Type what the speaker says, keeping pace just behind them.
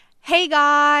Hey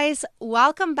guys,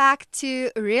 welcome back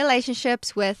to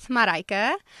Relationships with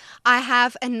Marijke. I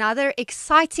have another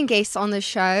exciting guest on the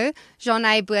show,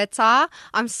 Janae Botha.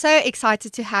 I'm so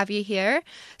excited to have you here.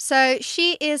 So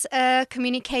she is a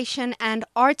communication and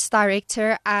arts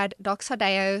director at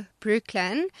Doxadeo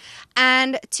Brooklyn.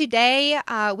 And today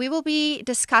we will be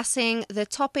discussing the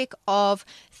topic of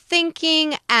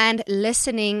thinking and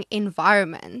listening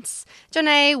environments.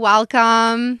 Janae,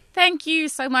 welcome. Thank you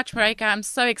so much, Marijke. I'm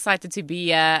so excited to be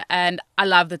here, and I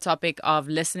love the topic of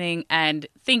listening and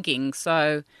thinking.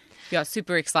 So, yeah,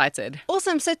 super excited.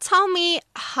 Awesome. So tell me,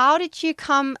 how did you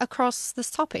come across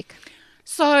this topic?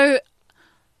 So,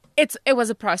 it was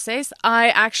a process. I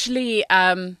actually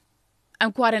I'm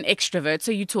quite an extrovert,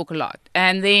 so you talk a lot.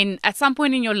 And then at some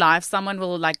point in your life, someone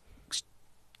will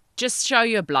just show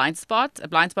you a blind spot. A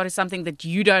blind spot is something that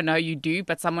you don't know you do,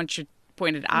 but someone should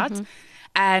point it out. Mm-hmm.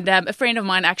 And a friend of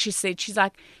mine actually said, she's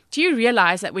like, do you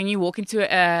realize that when you walk into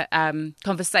a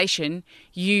conversation,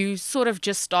 you sort of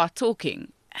just start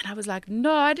talking? And I was like,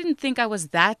 no, I didn't think I was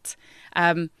that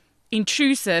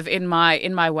intrusive in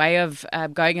my way of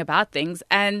going about things.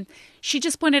 And she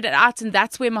just pointed it out, and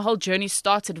that's where my whole journey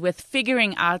started, with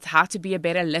figuring out how to be a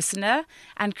better listener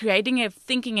and creating a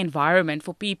thinking environment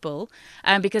for people.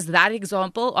 Because that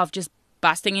example of just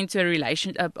busting into a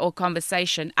relation or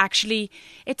conversation, actually,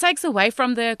 it takes away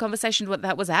from the conversation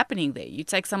that was happening there. You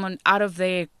take someone out of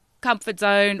their comfort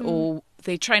zone or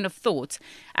their train of thought.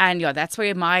 And yeah, that's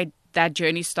where that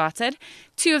journey started.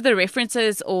 Two of the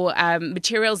references or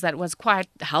materials that was quite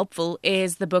helpful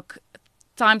is the book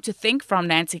Time to Think from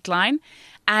Nancy Klein.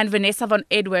 And Vanessa von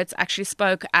Edwards actually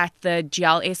spoke at the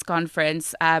GLS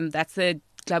conference. That's the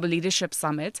Global Leadership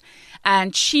Summit.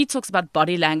 And she talks about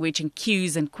body language and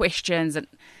cues and questions. And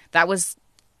that was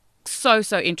so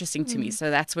interesting to me.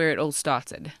 So that's where it all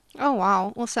started. Oh,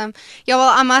 wow. Awesome. Yeah, well,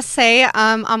 I must say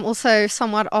I'm also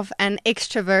somewhat of an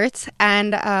extrovert.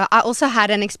 And I also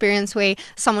had an experience where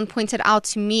someone pointed out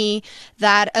to me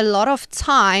that a lot of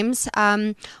times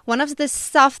one of the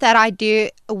stuff that I do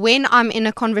when I'm in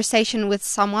a conversation with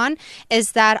someone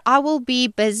is that I will be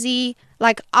busy,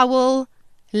 I will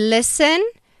listen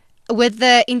with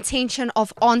the intention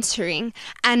of answering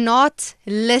and not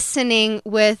listening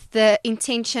with the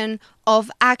intention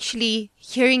of actually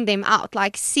hearing them out,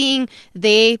 seeing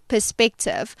their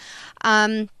perspective.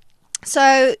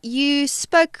 So you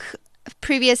spoke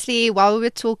previously while we were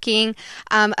talking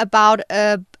about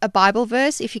a Bible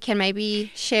verse, if you can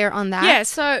maybe share on that. Yeah,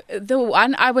 so the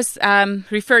one I was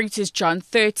referring to is John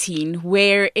 13,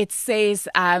 where it says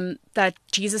that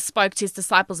Jesus spoke to his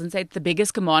disciples and said the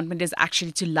biggest commandment is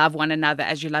actually to love one another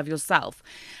as you love yourself.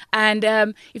 And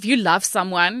if you love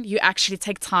someone, you actually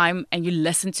take time and you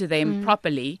listen to them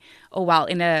properly, or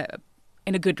in a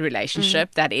good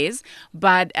relationship, that is.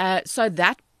 But so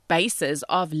that basis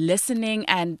of listening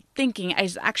and thinking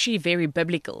is actually very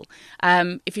biblical.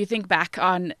 If you think back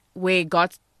on where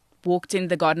God walked in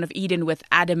the Garden of Eden with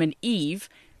Adam and Eve,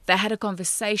 they had a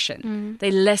conversation.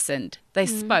 They listened, they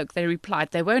spoke, they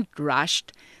replied. They weren't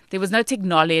rushed. There was no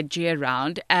technology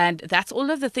around. And that's all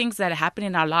of the things that happen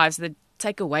in our lives that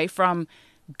take away from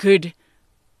good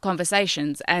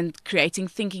conversations and creating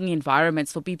thinking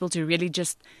environments for people to really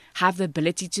just have the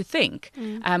ability to think.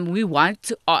 We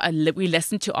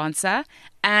listen to answer,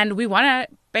 and we want to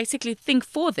basically think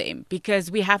for them, because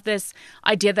we have this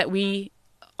idea that we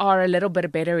are a little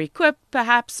bit better equipped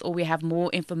perhaps, or we have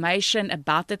more information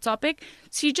about the topic.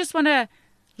 So you just want to,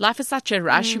 life is such a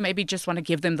rush, you maybe just want to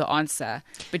give them the answer,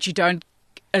 but you don't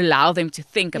allow them to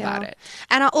think about it.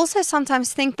 And I also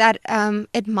sometimes think that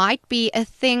it might be a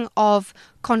thing of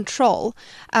control.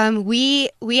 We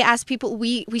as people,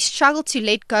 we struggle to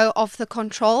let go of the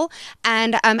control.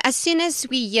 And as soon as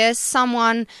we hear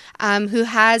someone who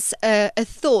has a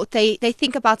thought, they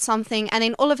think about something, and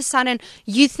then all of a sudden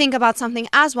you think about something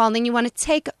as well, and then you want to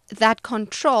take that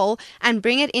control and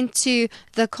bring it into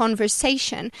the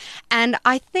conversation. And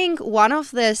I think one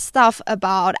of the stuff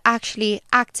about actually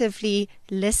actively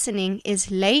listening is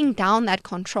laying down that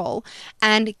control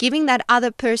and giving that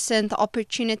other person the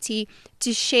opportunity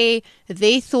to share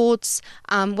their thoughts,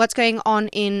 what's going on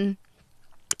in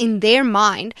their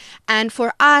mind. And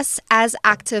for us as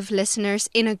active listeners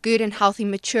in a good and healthy,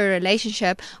 mature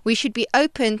relationship, we should be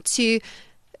open to,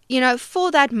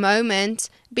 for that moment,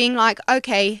 being like,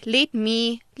 okay, let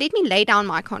me lay down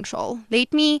my control.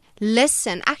 Let me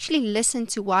actually listen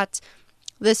to what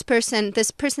this person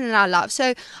that I love.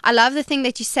 So I love the thing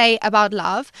that you say about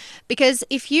love, because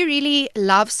if you really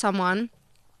love someone,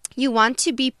 you want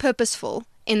to be purposeful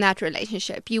in that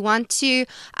relationship. You want to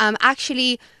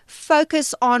actually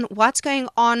focus on what's going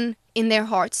on in their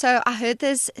heart. So I heard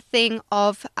this thing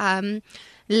of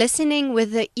listening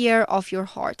with the ear of your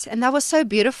heart. And that was so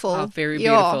beautiful. Oh, very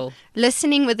beautiful.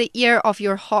 Listening with the ear of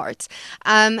your heart.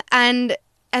 And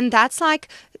that's like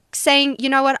saying, you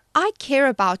know what, I care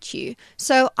about you.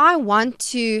 So I want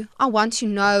to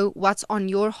know what's on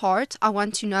your heart. I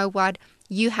want to know what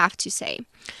you have to say.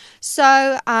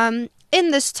 So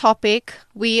in this topic,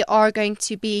 we are going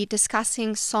to be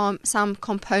discussing some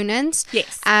components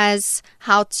as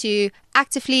how to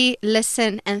actively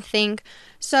listen and think.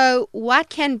 So what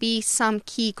can be some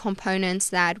key components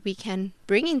that we can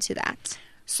bring into that?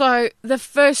 So the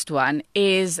first one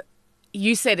is,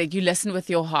 you said it, you listen with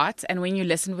your heart. And when you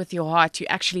listen with your heart, you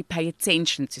actually pay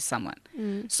attention to someone.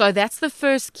 So that's the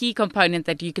first key component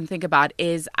that you can think about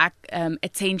is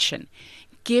attention.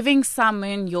 Giving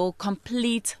someone your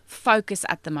complete focus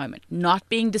at the moment, not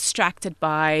being distracted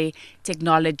by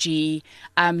technology,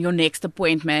 your next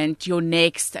appointment, your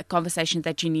next conversation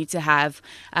that you need to have,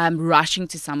 rushing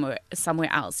to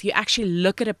somewhere else. You actually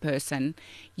look at a person,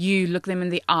 you look them in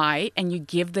the eye, and you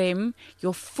give them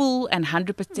your full and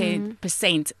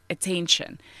 100%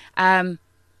 attention. And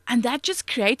that just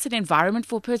creates an environment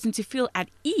for a person to feel at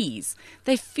ease.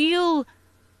 They feel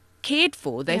cared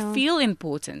for, they feel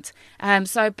important.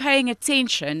 So paying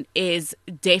attention is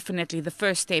definitely the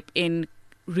first step in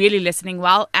really listening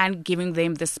well and giving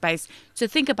them the space to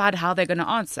think about how they're going to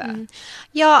answer.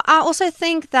 Yeah, I also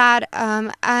think that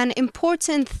an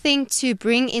important thing to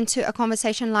bring into a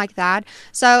conversation like that.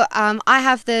 So I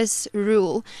have this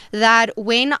rule that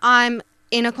when I'm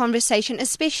in a conversation,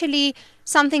 especially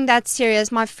something that's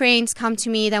serious, my friends come to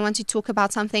me, they want to talk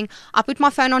about something, I put my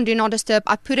phone on Do Not Disturb,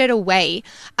 I put it away,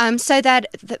 so that,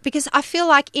 because I feel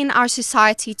like in our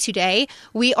society today,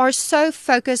 we are so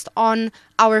focused on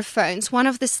our phones. One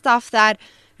of the stuff that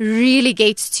really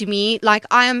gets to me, like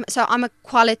I'm a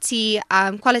quality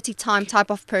time type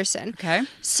of person. Okay.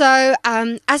 So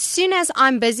as soon as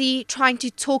I'm busy trying to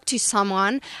talk to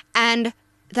someone and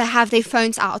they have their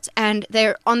phones out and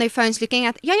they're on their phones looking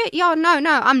at,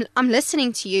 I'm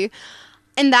listening to you.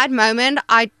 In that moment,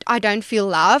 I don't feel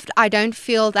loved. I don't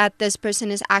feel that this person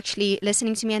is actually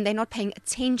listening to me and they're not paying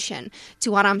attention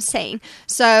to what I'm saying.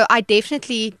 So I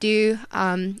definitely do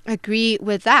agree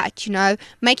with that,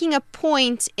 making a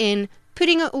point in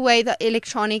putting away the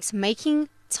electronics, making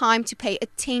time to pay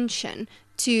attention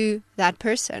to that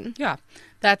person. Yeah,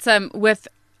 that's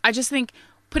I just think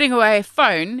putting away a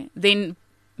phone, then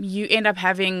you end up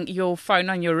having your phone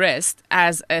on your wrist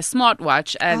as a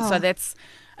smartwatch. And so that's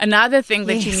another thing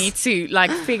that you need to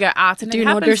figure out. And Do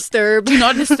not disturb. Do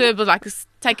not disturb, or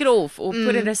take it off or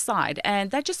put it aside. And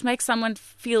that just makes someone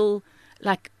feel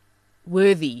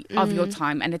worthy of your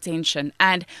time and attention.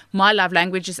 And my love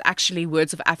language is actually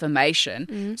words of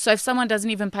affirmation. So if someone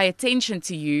doesn't even pay attention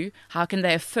to you, how can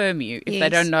they affirm you if they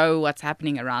don't know what's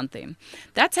happening around them?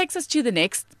 That takes us to the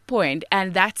next point,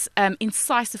 and that's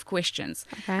incisive questions.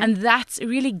 Okay. And that's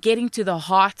really getting to the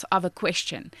heart of a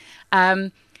question.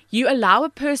 You allow a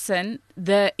person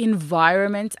the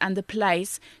environment and the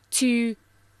place to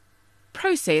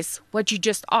process what you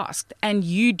just asked, and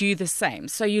you do the same.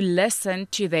 So you listen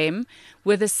to them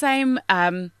with the same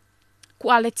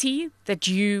quality that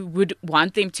you would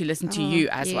want them to listen to you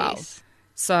as well.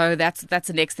 So that's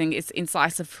the next thing, is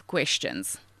incisive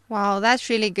questions. Wow, that's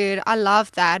really good. I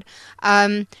love that.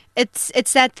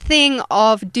 It's that thing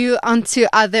of do unto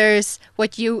others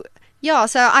what you. Yeah,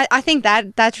 so I think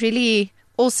that's really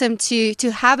awesome to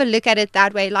have a look at it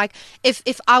that way. Like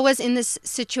if I was in this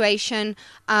situation,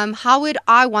 how would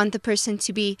I want the person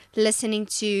to be listening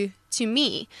to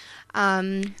me?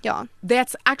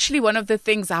 That's actually one of the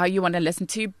things how you want to listen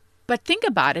to. But think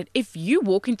about it. If you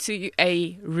walk into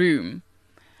a room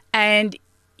and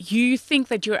you think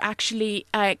that you're actually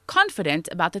confident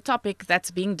about the topic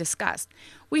that's being discussed,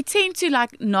 we tend to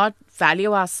not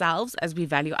value ourselves as we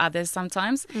value others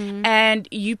sometimes, and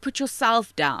you put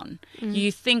yourself down.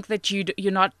 You think that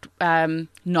you're not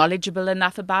knowledgeable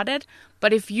enough about it.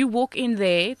 But if you walk in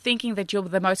there thinking that you're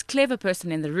the most clever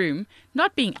person in the room,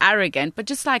 not being arrogant, but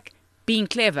just being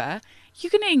clever,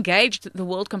 you're going to engage the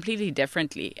world completely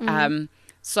differently.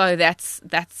 So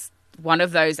that's one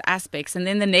of those aspects. And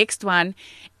then the next one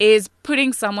is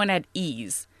putting someone at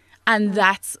ease. And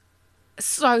that's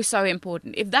so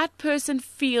important. If that person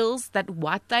feels that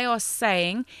what they are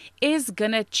saying is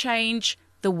going to change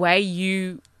the way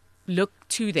you look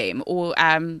to them or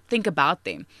think about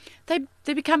them,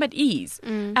 they become at ease.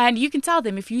 And you can tell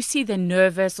them if you see they're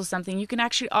nervous or something, you can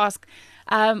actually ask,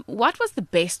 what was the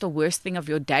best or worst thing of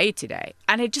your day today?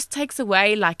 And it just takes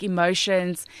away like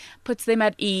emotions, puts them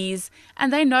at ease,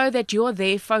 and they know that you're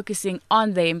there focusing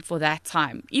on them for that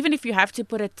time, even if you have to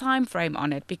put a time frame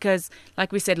on it, because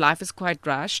like we said, life is quite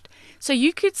rushed. So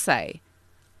you could say,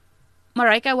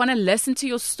 Marijke, I want to listen to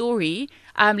your story.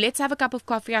 Let's have a cup of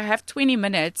coffee. I have 20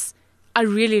 minutes. I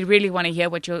really, really want to hear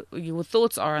what your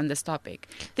thoughts are on this topic.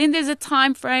 Then there's a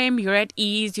time frame. You're at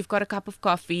ease. You've got a cup of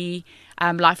coffee.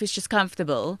 Life is just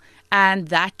comfortable. And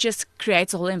that just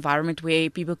creates a whole environment where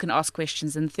people can ask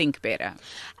questions and think better.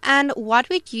 And what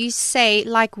would you say,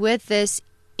 like with this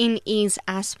in-ease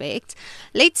aspect?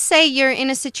 Let's say you're in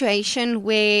a situation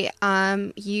where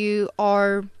you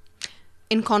are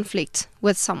in conflict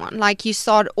with someone. Like you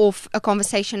start off a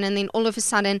conversation and then all of a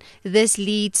sudden this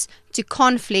leads to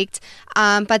conflict,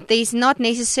 but there's not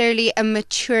necessarily a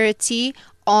maturity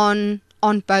on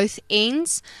both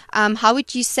ends. How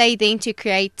would you say then to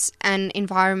create an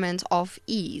environment of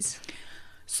ease?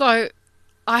 So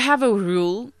I have a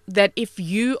rule that if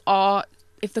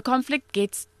the conflict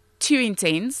gets too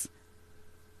intense,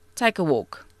 take a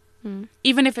walk.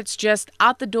 Even if it's just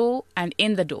out the door and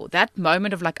in the door, that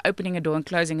moment of like opening a door and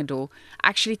closing a door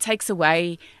actually takes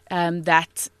away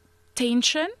that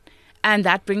tension, and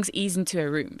that brings ease into a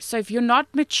room. So if you're not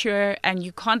mature and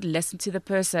you can't listen to the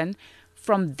person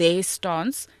from their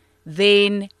stance,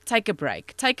 then take a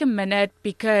break. Take a minute,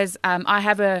 because I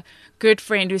have a good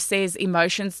friend who says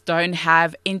emotions don't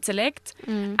have intellect.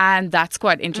 And that's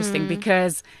quite interesting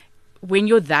because when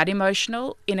you're that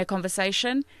emotional in a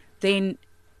conversation, then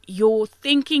your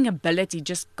thinking ability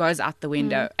just goes out the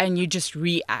window and you just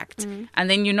react. And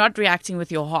then you're not reacting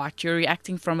with your heart. You're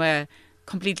reacting from a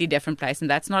completely different place, and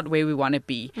that's not where we want to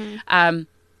be.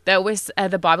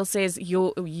 The Bible says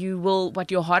you will,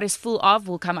 what your heart is full of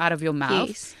will come out of your mouth.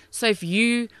 Yes. So if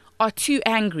you are too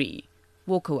angry,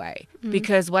 walk away,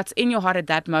 because what's in your heart at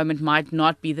that moment might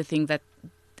not be the thing that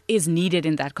is needed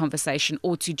in that conversation,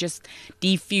 or to just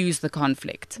defuse the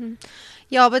conflict.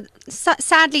 Yeah, but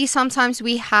sadly, sometimes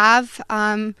we have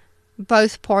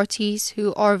both parties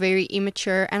who are very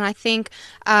immature, and I think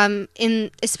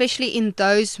especially in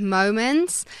those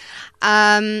moments,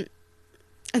 then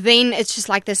it's just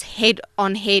like this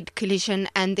head-on-head collision,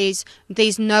 and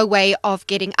there's no way of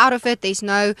getting out of it. There's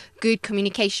no good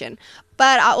communication.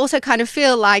 But I also kind of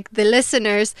feel like the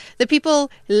listeners, the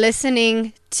people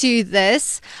listening to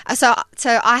this, so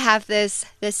I have this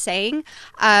saying,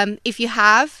 if you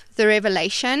have the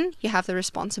revelation, you have the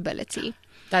responsibility.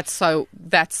 That's so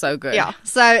good. Yeah.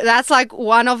 So that's like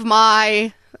one of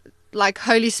my like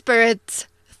Holy Spirit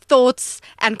thoughts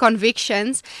and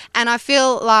convictions. And I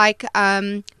feel like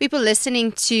people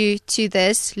listening to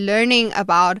this, learning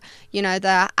about,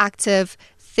 the active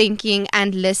thinking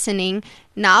and listening,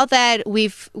 now that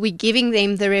we're giving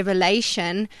them the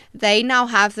revelation, they now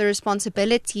have the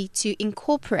responsibility to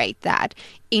incorporate that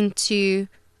into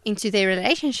their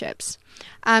relationships.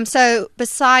 So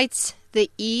besides the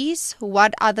ease,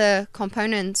 what other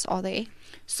components are there?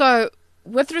 So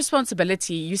with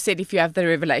responsibility, you said if you have the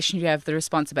revelation, you have the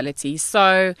responsibility.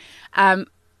 So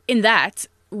in that,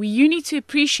 you need to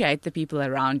appreciate the people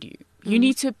around you. You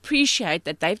need to appreciate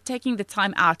that they've taken the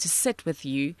time out to sit with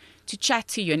you, to chat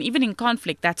to you. And even in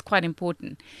conflict, that's quite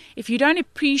important. If you don't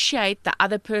appreciate the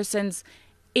other person's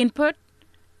input,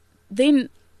 then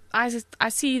I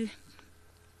see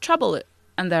trouble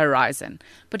on the horizon.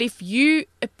 But if you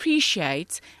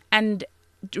appreciate and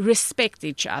respect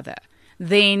each other,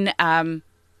 then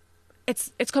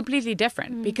it's completely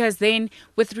different. Because then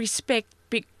with respect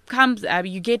comes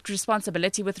you get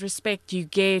responsibility. With respect, you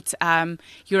get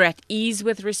you're at ease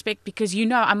with respect, because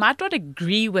I might not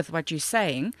agree with what you're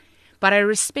saying, but I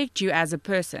respect you as a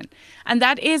person. And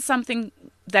that is something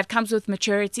that comes with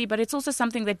maturity, but it's also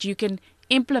something that you can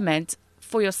implement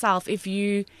for yourself if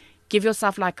you give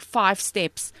yourself like 5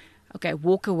 steps. Okay,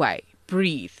 walk away,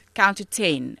 breathe, count to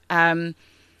 10,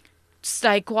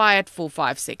 stay quiet for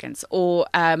 5 seconds, or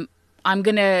I'm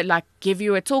going to give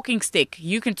you a talking stick.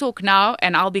 You can talk now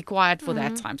and I'll be quiet for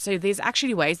that time. So there's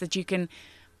actually ways that you can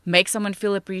make someone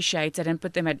feel appreciated and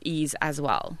put them at ease as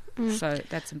well. So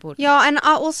that's important. Yeah, and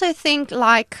I also think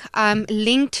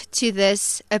linked to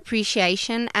this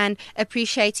appreciation and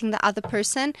appreciating the other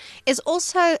person is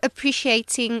also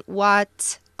appreciating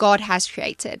what God has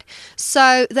created.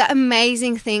 So the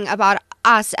amazing thing about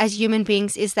us as human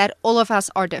beings is that all of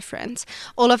us are different.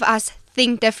 All of us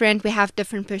think different. We have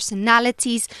different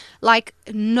personalities. Like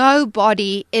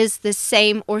nobody is the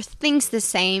same or thinks the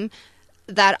same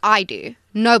that I do.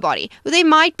 Nobody. There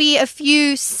might be a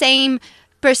few same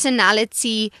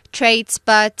personality traits,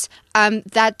 but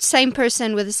that same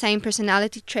person with the same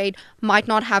personality trait might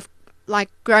not have like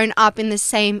grown up in the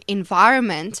same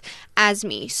environment as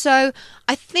me. So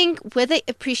I think with the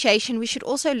appreciation, we should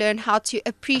also learn how to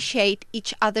appreciate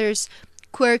each other's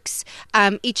quirks,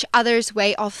 each other's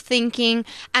way of thinking,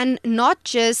 and not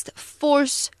just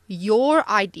force your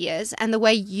ideas and the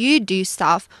way you do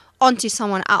stuff onto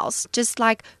someone else. Just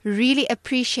like really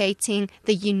appreciating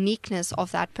the uniqueness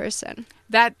of that person.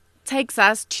 That takes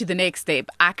us to the next step,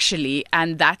 actually,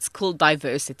 and that's called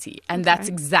diversity. And that's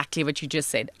exactly what you just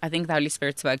said. I think the Holy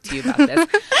Spirit spoke to you about this.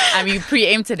 You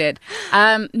preempted it.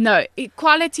 No,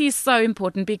 equality is so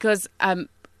important because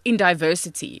within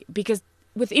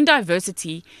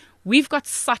diversity, we've got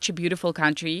such a beautiful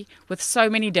country with so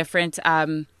many different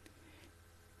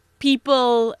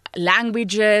people,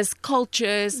 languages,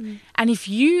 cultures. And if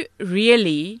you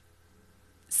really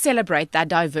celebrate that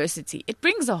diversity, it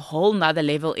brings a whole nother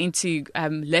level into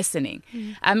listening.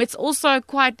 It's also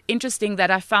quite interesting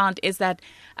that I found is that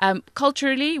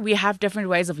culturally we have different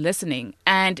ways of listening,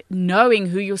 and knowing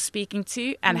who you're speaking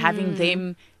to and having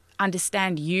them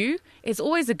understand you is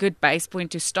always a good base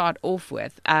point to start off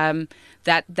with.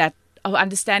 That of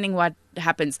understanding what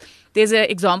happens. There's an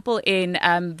example in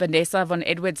Vanessa von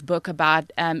Edwards' book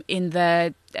about in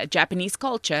the Japanese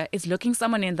culture is looking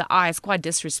someone in the eye is quite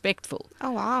disrespectful.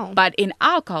 Oh, wow. But in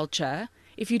our culture,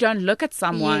 if you don't look at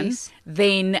someone,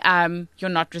 then you're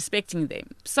not respecting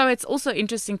them. So it's also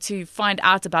interesting to find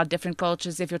out about different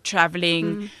cultures. If you're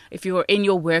traveling, if you're in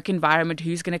your work environment,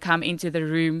 who's going to come into the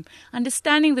room,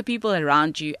 understanding the people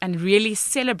around you and really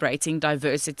celebrating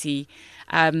diversity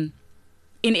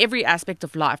in every aspect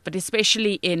of life, but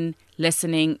especially in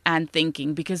listening and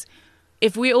thinking, because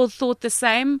if we all thought the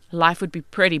same, life would be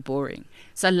pretty boring.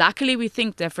 So luckily we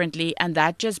think differently, and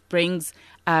that just brings,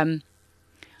 I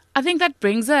think that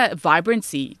brings a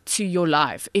vibrancy to your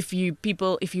life. If you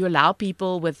allow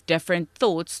people with different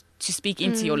thoughts to speak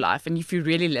into your life, and if you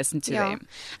really listen to them.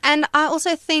 And I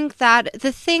also think that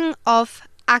the thing of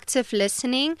active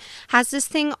listening has this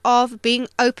thing of being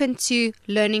open to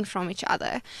learning from each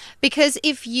other, because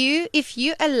if you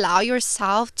allow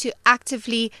yourself to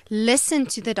actively listen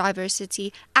to the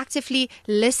diversity, actively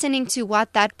listening to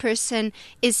what that person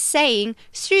is saying,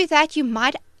 through that you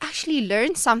might actually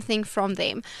learn something from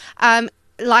them.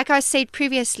 Like I said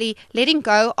previously, letting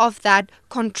go of that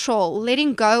control,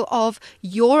 letting go of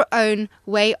your own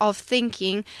way of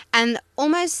thinking, and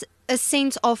almost a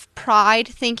sense of pride,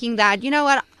 thinking that, you know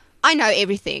what, I know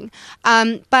everything.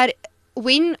 But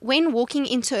when walking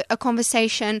into a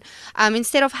conversation,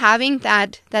 instead of having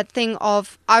that thing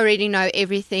of I already know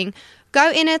everything,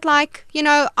 go in it like, you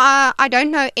know, I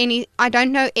don't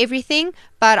know everything,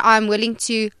 but I'm willing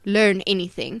to learn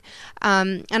anything.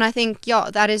 And I think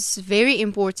that is very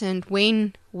important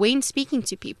when speaking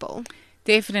to people.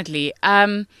 Definitely.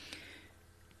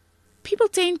 People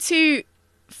tend to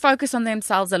focus on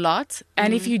themselves a lot,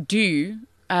 and if you do,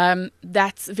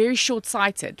 that's very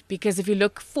short-sighted, because if you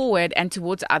look forward and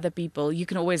towards other people, you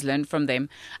can always learn from them.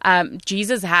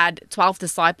 Jesus had 12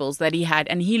 disciples that he had,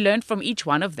 and he learned from each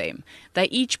one of them. They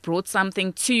each brought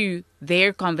something to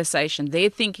their conversation, their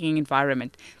thinking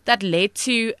environment, that led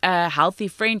to a healthy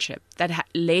friendship, that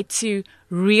led to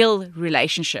real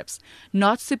relationships,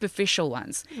 not superficial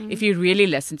ones, if you really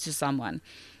listen to someone.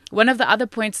 One of the other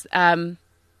points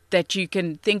that you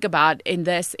can think about in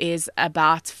this is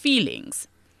about feelings.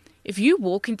 If you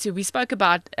walk into, we spoke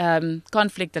about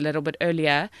conflict a little bit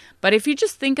earlier, but if you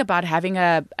just think about having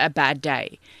a bad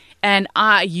day, and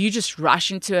you just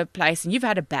rush into a place and you've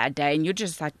had a bad day and you're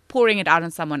just like pouring it out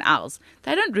on someone else,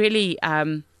 they don't really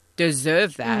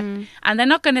deserve that. And they're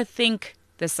not going to think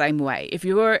the same way. If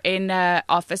you were in an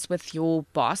office with your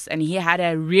boss and he had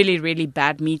a really, really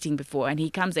bad meeting before, and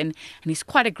he comes in and he's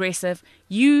quite aggressive,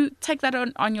 you take that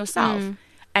on yourself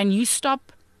and you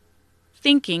stop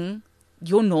thinking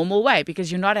your normal way,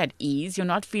 because you're not at ease, you're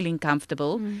not feeling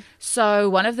comfortable. So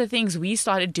one of the things we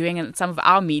started doing in some of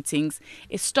our meetings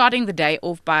is starting the day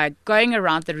off by going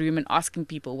around the room and asking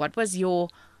people, what was your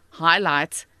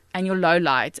highlight and your low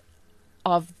light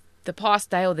of the past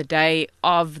day or the day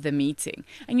of the meeting?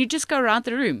 And you just go around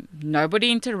the room.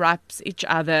 Nobody interrupts each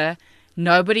other.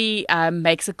 Nobody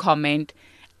makes a comment.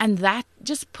 And that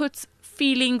just puts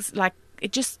feelings like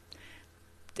it's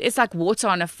like water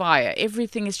on a fire.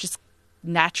 Everything is just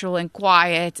natural and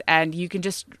quiet, and you can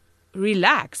just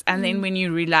relax. And then when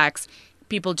you relax,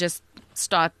 people just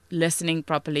start listening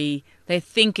properly. They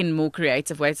think in more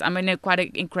creative ways. I'm in quite a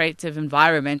creative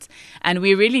environment, and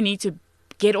we really need to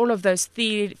get all of those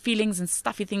feelings and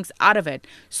stuffy things out of it,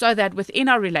 so that within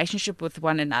our relationship with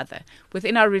one another,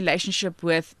 within our relationship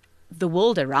with the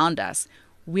world around us,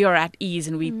 we are at ease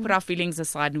and we put our feelings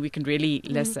aside and we can really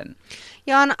listen.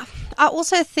 Yeah, and I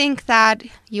also think that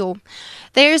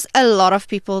there's a lot of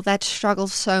people that struggle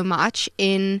so much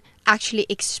in actually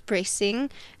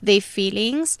expressing their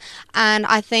feelings, and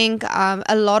I think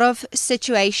a lot of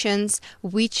situations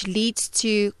which leads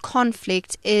to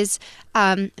conflict is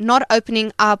not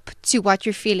opening up to what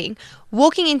you're feeling.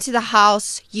 Walking into the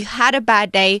house, you had a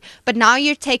bad day, but now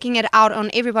you're taking it out on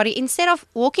everybody. Instead of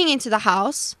walking into the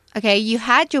house, okay, you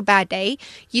had your bad day,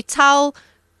 you tell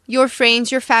your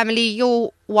friends, your family,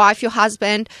 your wife, your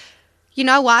husband, you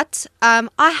know what,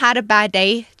 I had a bad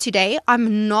day today.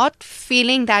 I'm not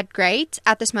feeling that great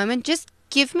at this moment. Just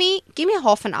give me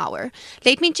half an hour.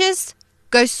 Let me just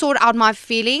go sort out my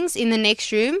feelings in the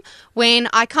next room. When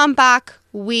I come back,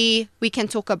 we can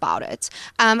talk about it.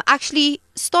 Actually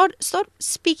start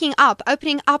speaking up,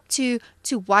 opening up to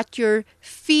what you're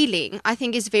feeling, I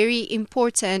think is very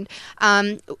important,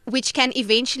 which can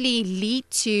eventually lead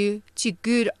to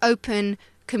good open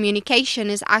communication,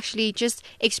 is actually just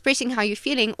expressing how you're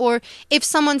feeling. Or if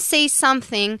someone says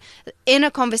something in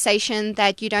a conversation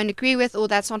that you don't agree with or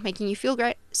that's not making you feel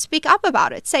great, speak up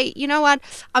about it. Say, you know what,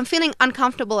 I'm feeling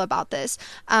uncomfortable about this.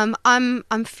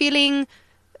 I'm feeling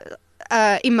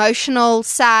emotional,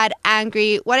 sad,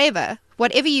 angry, whatever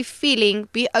you're feeling,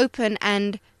 be open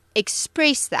and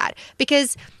express that.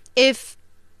 Because if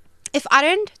I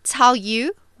don't tell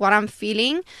you what I'm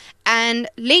feeling, and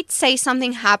let's say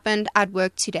something happened at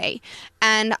work today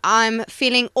and I'm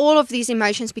feeling all of these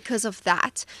emotions because of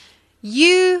that,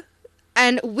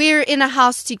 and we're in a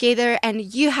house together and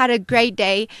you had a great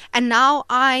day, and now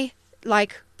I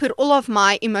put all of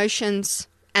my emotions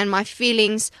and my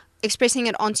feelings, expressing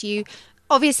it onto you,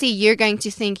 obviously you're going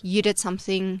to think you did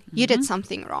something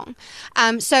wrong.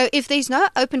 So if there's no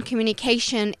open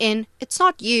communication it's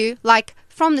not you,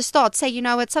 from the start, say, you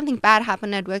know what, something bad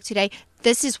happened at work today.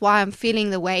 This is why I'm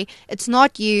feeling the way. It's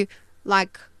not you.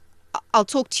 I'll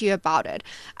talk to you about it.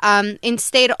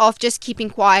 Instead of just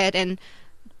keeping quiet and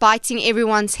biting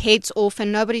everyone's heads off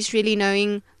and nobody's really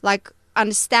knowing,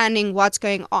 understanding what's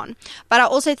going on. But I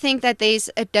also think that there's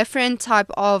a different type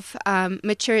of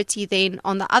maturity then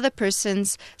on the other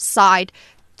person's side,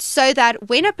 so that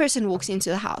when a person walks into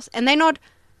the house and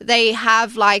they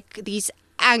have these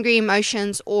angry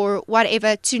emotions or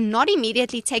whatever, to not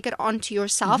immediately take it onto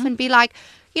yourself and be like,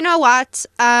 you know what,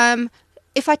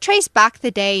 if I trace back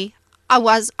the day, I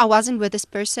wasn't with this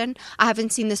person, I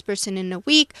haven't seen this person in a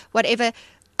week, whatever,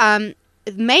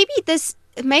 maybe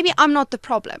I'm not the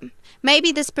problem.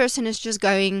 Maybe this person is just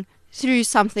going through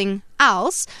something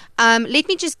else. Let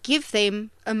me just give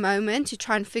them a moment to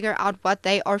try and figure out what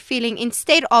they are feeling,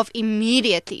 instead of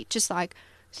immediately just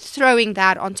throwing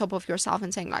that on top of yourself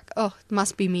and saying oh, it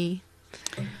must be me.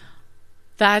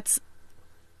 That's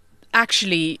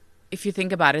actually, if you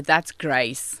think about it, that's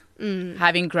grace.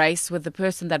 Having grace with the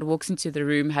person that walks into the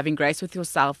room, having grace with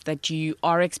yourself that you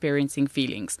are experiencing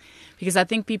feelings. Because I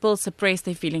think people suppress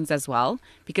their feelings as well,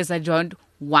 because they don't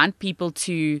want people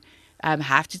to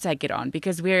have to take it on.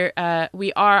 Because we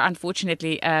are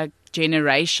unfortunately a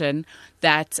generation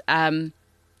that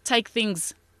take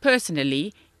things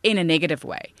personally in a negative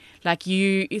way.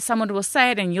 Someone will say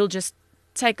it and you'll just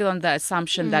take it on the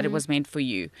assumption that it was meant for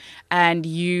you. And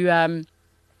you,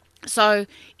 so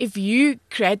if you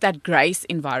create that grace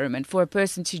environment for a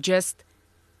person to just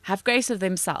have grace with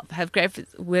themselves, have grace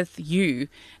with you,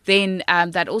 then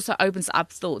that also opens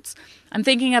up thoughts. I'm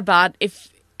thinking about if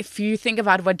you think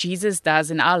about what Jesus does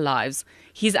in our lives,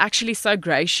 he's actually so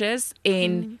gracious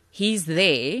in he's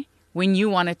there when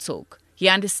you want to talk. He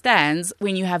understands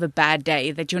when you have a bad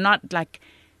day, that you're not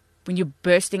when you're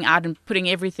bursting out and putting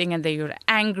everything and that you're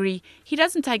angry. He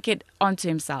doesn't take it onto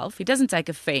himself. He doesn't take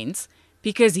offense,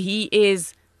 because he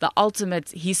is the ultimate.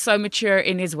 He's so mature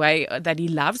in his way that he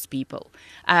loves people.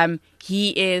 He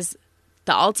is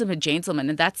the ultimate gentleman,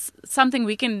 and that's something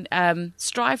we can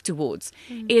strive towards,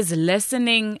 is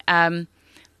listening.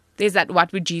 There's that,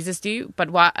 what would Jesus do? But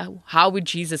how would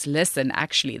Jesus listen,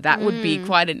 actually? That would be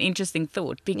quite an interesting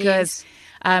thought, because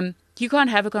you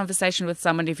can't have a conversation with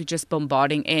someone if you're just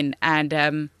bombarding in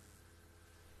and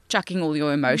chucking all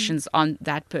your emotions on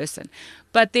that person.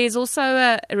 But there's also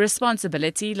a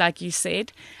responsibility, like you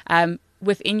said,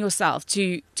 within yourself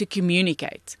to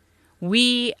communicate.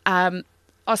 We are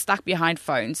stuck behind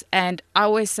phones, and I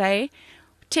always say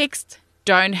text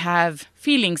don't have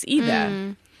feelings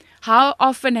either. How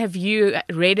often have you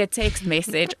read a text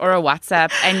message or a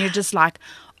WhatsApp and you're just like,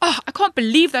 oh, I can't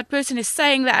believe that person is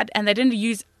saying that, and they didn't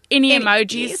use any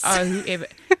emojis or whoever.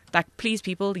 Like, please,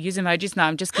 people, use emojis. No,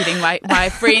 I'm just kidding. My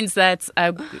friends that's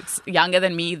younger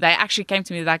than me, they actually came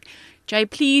to me like, Jay,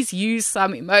 please use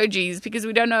some emojis because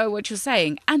we don't know what you're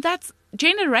saying. And that's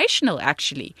generational,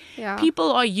 actually. Yeah.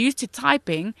 People are used to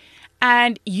typing,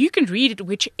 and you can read it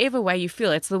whichever way you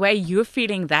feel. It's the way you're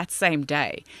feeling that same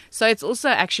day. So it's also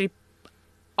actually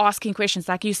asking questions,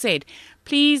 like you said,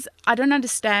 please, I don't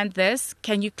understand this.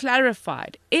 Can you clarify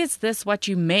it? Is this what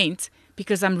you meant?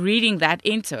 Because I'm reading that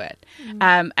into it.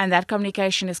 And that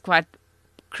communication is quite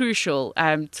crucial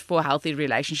for healthy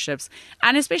relationships.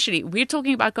 And especially, we're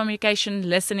talking about communication,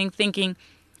 listening, thinking.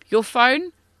 Your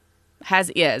phone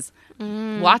has ears.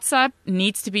 WhatsApp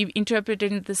needs to be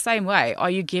interpreted in the same way. Are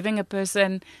you giving a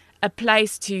person a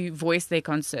place to voice their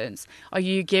concerns? Are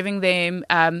you giving them,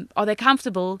 are they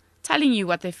comfortable telling you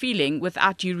what they're feeling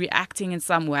without you reacting in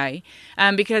some way?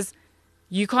 Because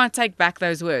you can't take back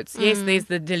those words. Yes, there's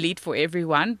the delete for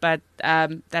everyone, but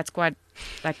that's quite,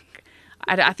 like,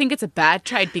 I think it's a bad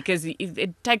trait because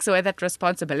it takes away that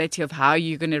responsibility of how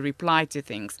you're going to reply to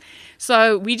things.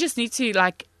 So we just need to,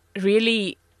 like,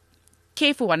 really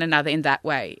care for one another in that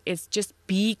way. It's just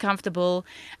be comfortable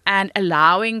and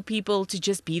allowing people to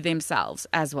just be themselves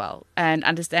as well and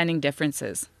understanding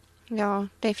differences. Yeah,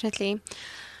 definitely.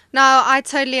 No, I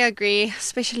totally agree,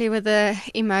 especially with the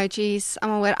emojis.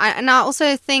 I'm aware. And I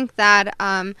also think that,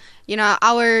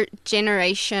 our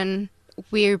generation,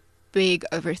 we're big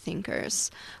overthinkers.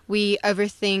 We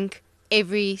overthink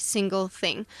every single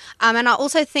thing. And I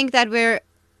also think that we're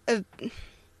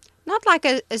not like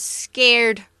a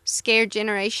scared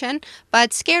generation,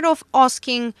 but scared of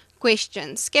asking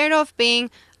questions, scared of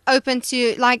being open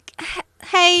to, like,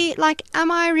 hey, like,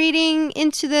 am I reading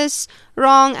into this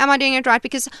wrong? Am I doing it right?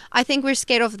 Because I think we're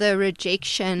scared of the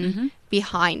rejection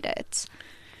behind it.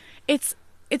 It's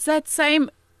that same,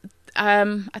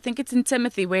 I think it's in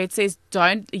Timothy where it says,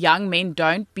 young men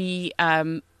don't be,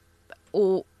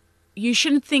 or you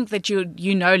shouldn't think that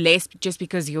you know less just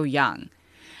because you're young.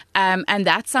 And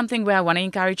that's something where I want to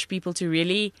encourage people to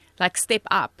really, like, step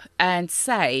up and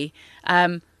say,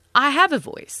 I have a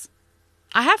voice.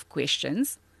 I have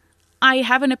questions. I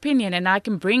have an opinion, and I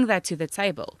can bring that to the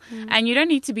table. And you don't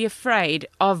need to be afraid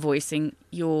of voicing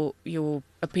your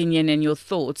opinion and your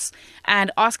thoughts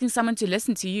and asking someone to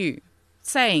listen to you,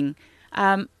 saying,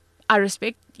 I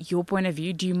respect your point of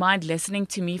view. Do you mind listening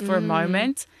to me for a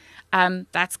moment?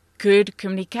 That's good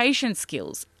communication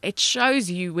skills. It shows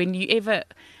you when you ever,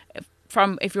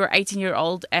 if you're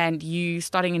 18-year-old and you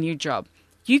starting a new job,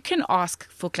 you can ask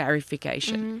for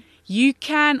clarification. You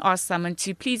can ask someone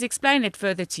to please explain it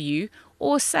further to you,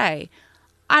 or say,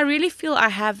 I really feel I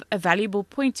have a valuable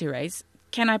point to raise.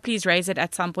 Can I please raise it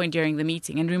at some point during the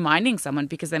meeting? And reminding someone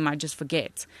because they might just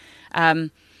forget.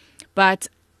 But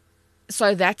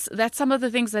so that's some of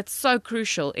the things that's so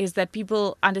crucial, is that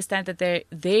people understand that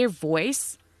their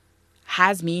voice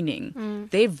has meaning.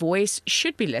 Their voice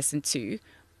should be listened to.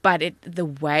 But the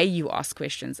way you ask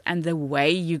questions and the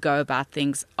way you go about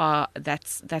things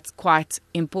that's quite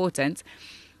important.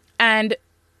 And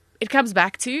it comes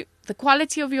back to the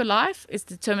quality of your life is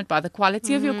determined by the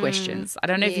quality of your questions. I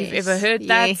don't know if you've ever heard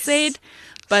that said,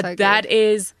 but so that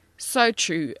is so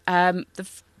true.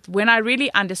 When I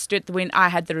really understood, when I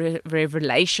had the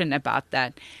revelation about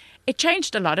that, it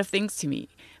changed a lot of things to me,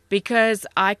 because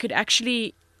I could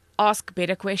actually ask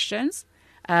better questions.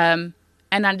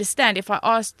 And understand, if I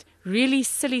asked really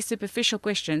silly, superficial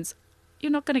questions,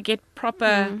 you're not going to get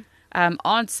proper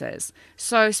answers.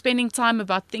 So spending time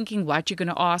about thinking what you're going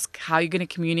to ask, how you're going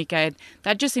to communicate,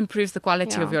 that just improves the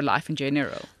quality of your life in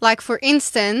general. Like, for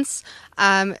instance,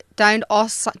 don't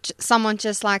ask someone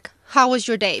just like, how was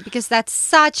your day? Because that's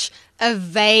such a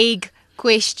vague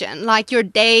question. Like, your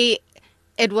day,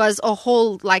 it was a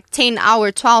whole, like,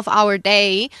 10-hour, 12-hour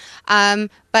day.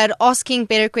 But asking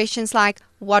better questions like,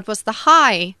 what was the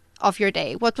high of your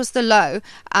day? What was the low?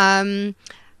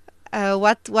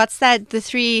 What's that? The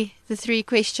three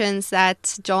questions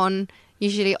that John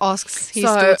usually asks his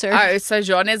daughter. So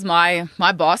John is my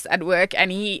boss at work,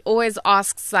 and he always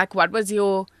asks, like, what was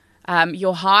your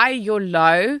high, your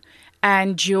low,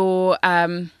 and your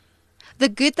the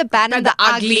good, the bad, and the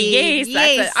ugly.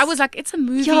 Yes. I was like, it's a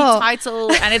movie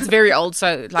title, and it's very old.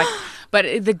 So, like, but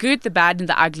the good, the bad, and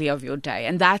the ugly of your day,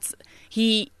 and that's.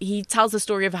 He tells the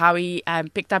story of how he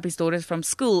picked up his daughters from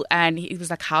school, and he was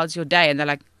like, how's your day? And they're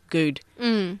like, good.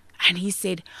 And he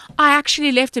said, I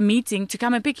actually left a meeting to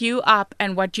come and pick you up,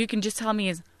 and what you can just tell me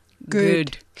is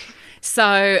good.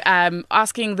 So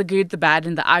asking the good, the bad,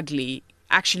 and the ugly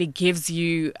actually gives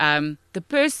you, the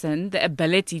person, the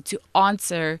ability to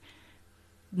answer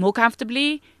more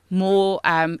comfortably, more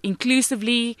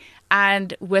inclusively,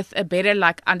 and with a better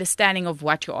like understanding of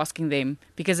what you're asking them,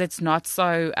 because it's not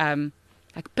so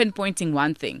like pinpointing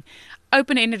one thing.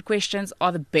 Open-ended questions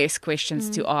are the best questions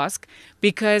to ask,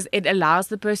 because it allows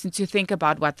the person to think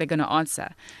about what they're going to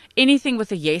answer. Anything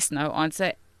with a yes/no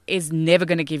answer is never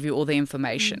going to give you all the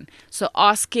information. So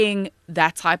asking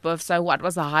that type of, so what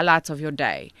was the highlight of your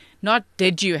day? Not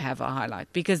did you have a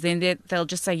highlight? Because then they'll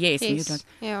just say yes. And you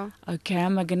don't, okay,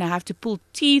 am I going to have to pull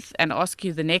teeth and ask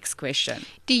you the next question?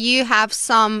 Do you have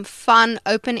some fun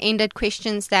open-ended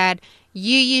questions that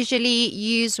you usually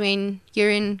use when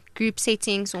you're in group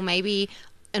settings or maybe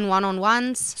in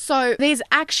one-on-ones? So there's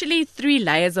actually 3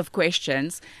 layers of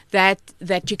questions that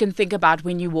you can think about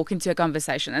when you walk into a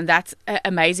conversation. And that's an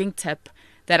amazing tip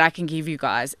that I can give you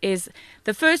guys. Is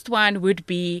the first one would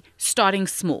be starting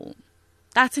small.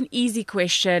 That's an easy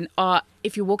question. Or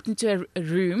if you walked into a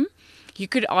room, you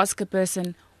could ask a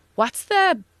person, what's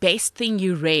the best thing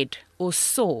you read or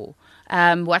saw?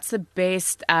 What's the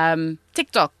best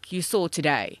TikTok you saw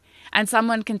today? And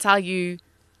someone can tell you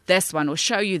this one or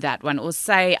show you that one, or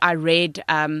say, I read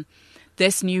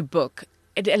this new book.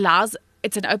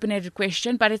 It's an open-ended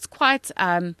question, but it's quite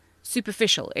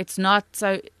superficial. It's not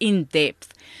so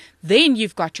in-depth. Then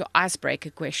you've got your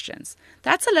icebreaker questions.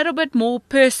 That's a little bit more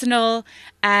personal,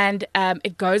 and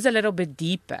it goes a little bit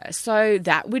deeper. So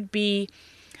that would be,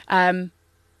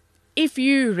 if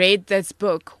you read this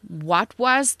book, what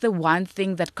was the one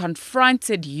thing that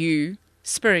confronted you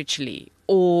spiritually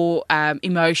or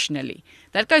emotionally?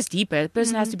 That goes deeper. The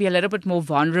person has to be a little bit more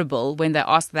vulnerable when they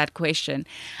ask that question.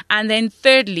 And then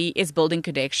thirdly is building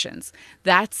connections.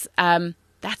 That's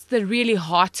the really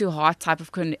heart-to-heart type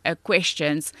of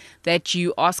questions that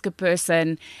you ask a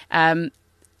person, and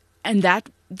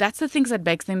that's the things that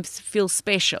makes them feel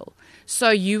special. So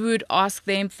you would ask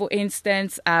them, for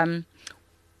instance,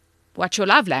 what's your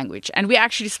love language? And we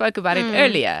actually spoke about it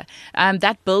earlier.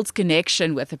 That builds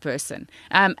connection with a person.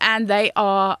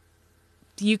 And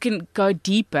you can go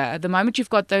deeper. The moment you've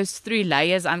got those 3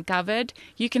 layers uncovered,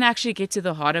 you can actually get to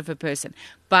the heart of a person.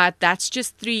 But that's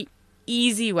just 3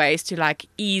 easy ways to like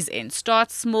ease in.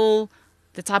 Start small,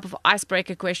 the type of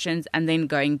icebreaker questions, and then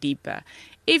going deeper.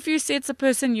 If you see it's a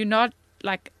person you're not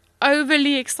like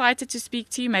overly excited to speak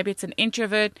to you, maybe it's an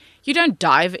introvert, you don't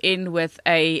dive in with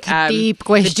a deep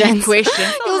question. You'll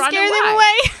scare them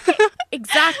away.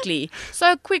 Exactly.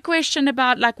 So a quick question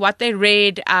about like what they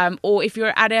read, or if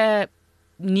you're at a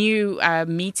new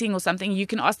meeting or something, you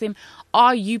can ask them,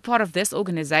 are you part of this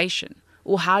organization?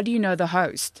 Or how do you know the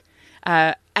host?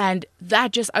 And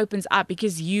that just opens up,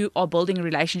 because you are building a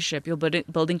relationship, you're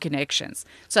building connections.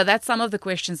 So that's some of the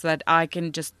questions that I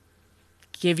can just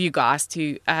give you guys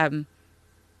to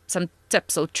some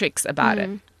tips or tricks about it.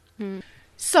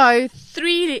 So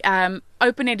 3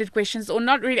 open-ended questions, or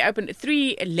not really open,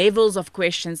 3 levels of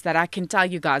questions that I can tell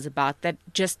you guys about that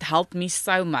just helped me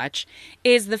so much,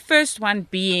 is the first one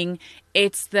being,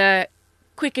 it's the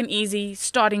quick and easy,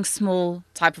 starting small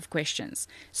type of questions.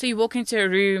 So you walk into a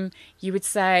room, you would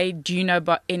say, do you know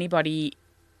anybody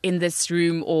in this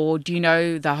room, or do you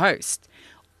know the host?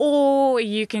 Or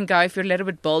you can go, if you're a little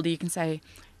bit bolder, you can say,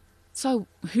 so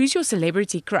who's your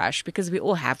celebrity crush? Because we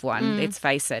all have one, let's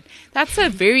face it. That's a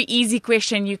very easy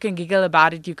question. You can giggle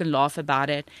about it, you can laugh about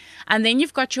it. And then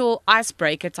you've got your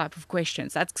icebreaker type of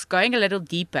questions. That's going a little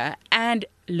deeper and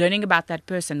learning about that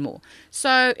person more.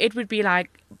 So it would be like,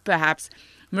 perhaps,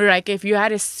 Marika, if you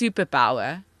had a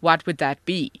superpower, what would that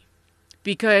be?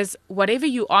 Because whatever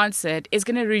you answered is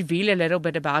going to reveal a little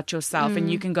bit about yourself,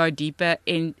 and you can go deeper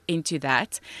into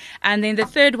that. And then the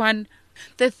third one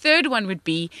would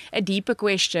be a deeper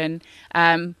question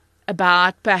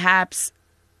about perhaps,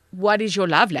 what is your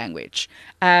love language?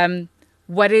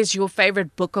 What is your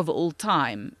favorite book of all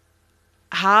time?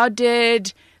 How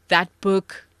did that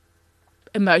book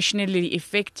emotionally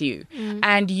affect you?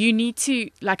 And you need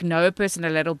to like know a person a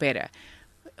little better.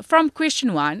 From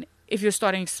question 1, if you're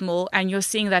starting small and you're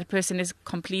seeing that person is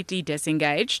completely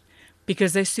disengaged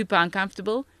because they're super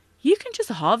uncomfortable, you can just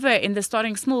hover in the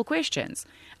starting small questions,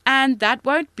 and they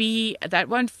won't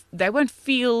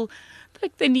feel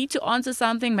like they need to answer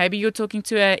something. Maybe you're talking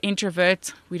to an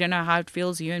introvert. We don't know how it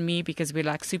feels, you and me, because we're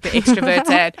like super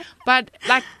extroverted, but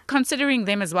like considering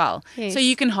them as well. Yes. So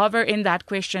you can hover in that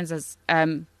questions as,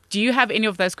 do you have any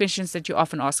of those questions that you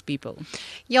often ask people?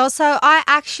 Yeah, so I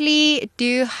actually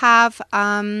do have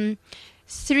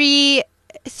 3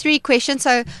 questions.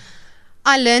 So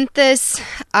I learned this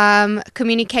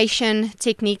communication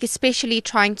technique, especially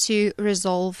trying to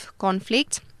resolve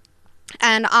conflict.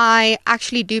 And I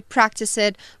actually do practice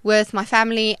it with my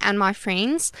family and my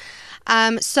friends.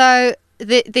 So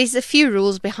there's a few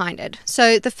rules behind it.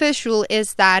 So the first rule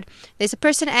is that there's a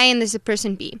person A and there's a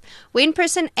person B. When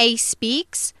person A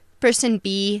speaks, person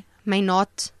B may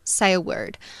not say a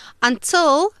word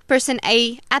until person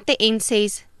A at the end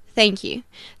says thank you.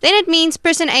 Then it means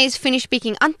person A is finished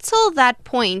speaking. Until that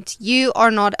point, you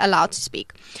are not allowed to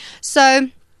speak. So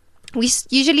we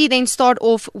usually then start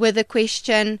off with a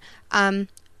question,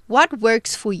 what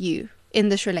works for you in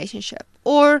this relationship?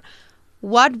 Or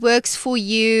what works for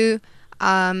you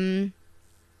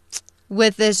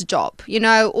with this job,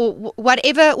 or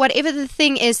whatever the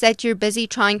thing is that you're busy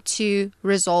trying to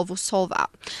resolve or solve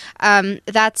out.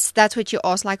 That's what you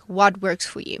ask, like, what works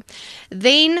for you.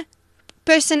 Then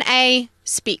person A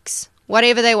speaks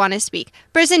whatever they want to speak.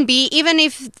 Person B,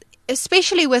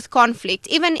 especially with conflict,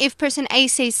 even if person A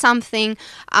says something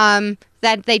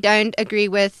that they don't agree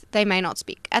with, they may not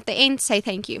speak. At the end, say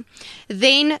thank you.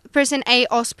 Then person A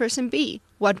asks person B,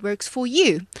 what works for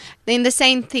you? Then the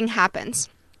same thing happens.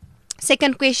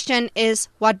 Second question is,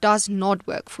 what does not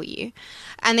work for you?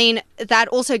 And then that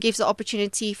also gives the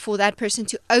opportunity for that person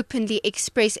to openly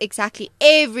express exactly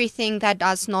everything that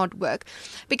does not work.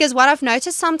 Because what I've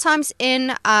noticed sometimes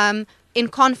in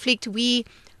conflict, we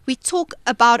talk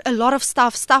about a lot of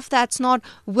stuff that's not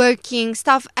working,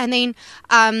 and then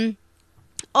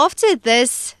after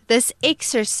this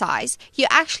exercise, you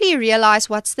actually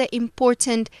realize what's the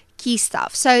important key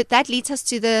stuff. So that leads us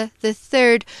to the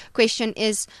third question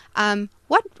is,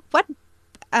 what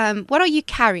are you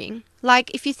carrying?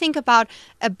 Like, if you think about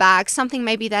a bag, something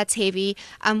maybe that's heavy,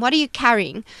 what are you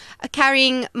carrying?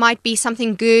 Carrying might be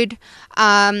something good.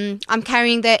 I'm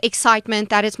carrying the excitement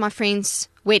that it's my friend's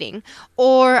wedding,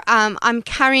 or I'm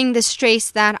carrying the stress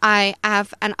that I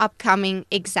have an upcoming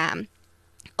exam.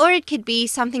 Or it could be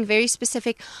something very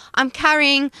specific. I'm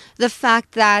carrying the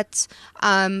fact that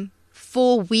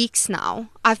for weeks now,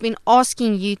 I've been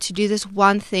asking you to do this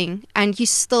one thing and you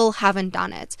still haven't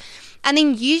done it. And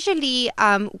then usually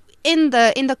in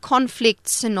the conflict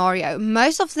scenario,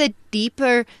 most of the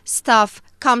deeper stuff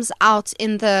comes out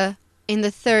in the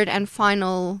third and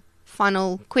final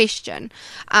question.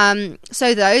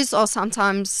 So those are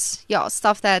sometimes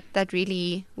stuff that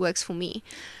really works for me.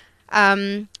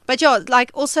 But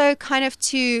like, also kind of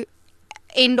to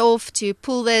end off, to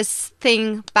pull this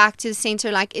thing back to the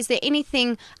center, like, is there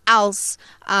anything else,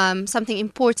 something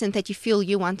important that you feel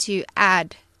you want to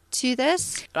add to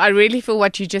this? I really feel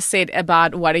what you just said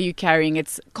about what are you carrying.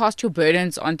 It's cast your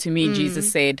burdens onto me,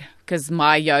 Jesus said, because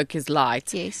my yoke is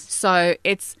light. Yes. So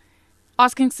it's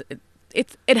asking,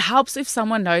 it helps if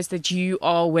someone knows that you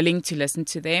are willing to listen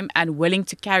to them and willing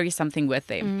to carry something with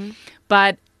them.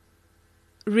 But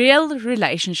real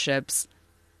relationships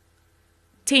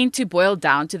tend to boil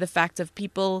down to the fact of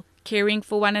people caring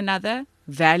for one another,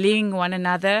 valuing one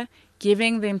another,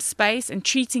 giving them space, and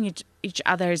treating each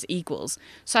other as equals.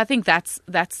 So I think that's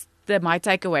my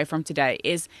takeaway from today,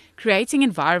 is creating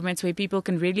environments where people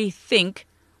can really think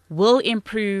will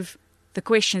improve the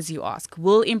questions you ask,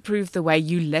 will improve the way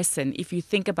you listen if you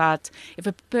think about if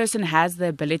a person has the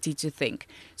ability to think.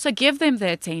 So give them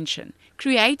the attention,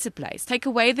 create a place, take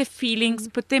away the feelings,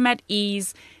 put them at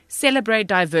ease, celebrate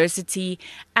diversity,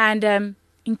 and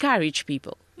encourage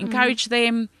people. Encourage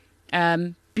them,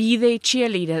 be their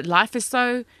cheerleader. Life is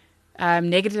so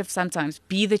negative sometimes.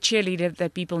 Be the cheerleader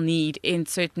that people need in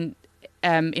certain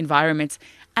environments.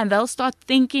 And they'll start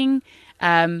thinking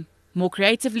more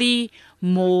creatively,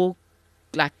 more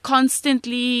like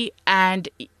constantly. And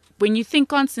when you think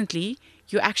constantly,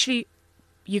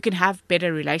 you can have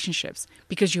better relationships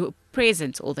because you're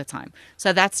present all the time.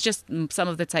 So that's just some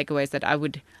of the takeaways that I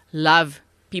would love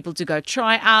people to go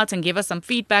try out and give us some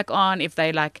feedback on. If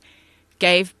they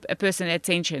gave a person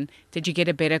attention, did you get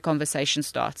a better conversation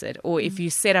started? Or if you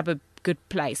set up a good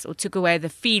place or took away the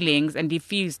feelings and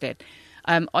diffused it,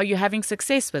 are you having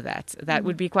success with that? That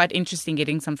would be quite interesting,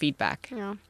 getting some feedback. Yeah.